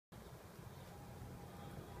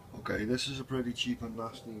Okay, this is a pretty cheap and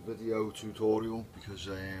nasty video tutorial because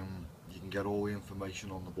you can get all the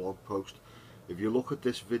information on the blog post. If you look at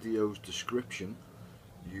this video's description,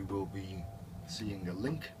 you will be seeing a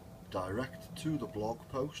link direct to the blog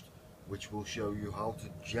post, which will show you how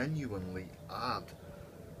to genuinely add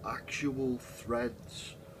actual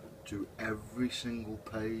threads to every single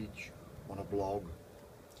page on a blog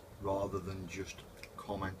rather than just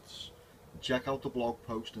comments. Check out the blog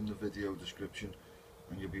post in the video description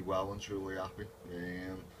and you'll be well and truly happy.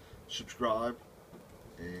 Subscribe,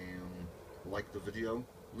 like the video,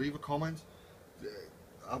 leave a comment.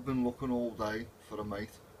 I've been looking all day for a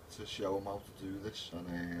mate to show him how to do this, and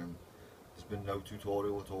there's been no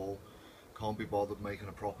tutorial at all. Can't be bothered making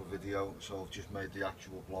a proper video, so I've just made the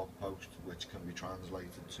actual blog post which can be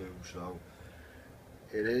translated to. So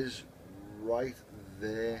it is right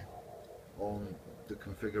there on the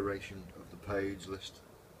configuration of the page list.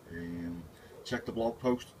 Check the blog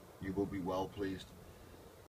post, you will be well pleased.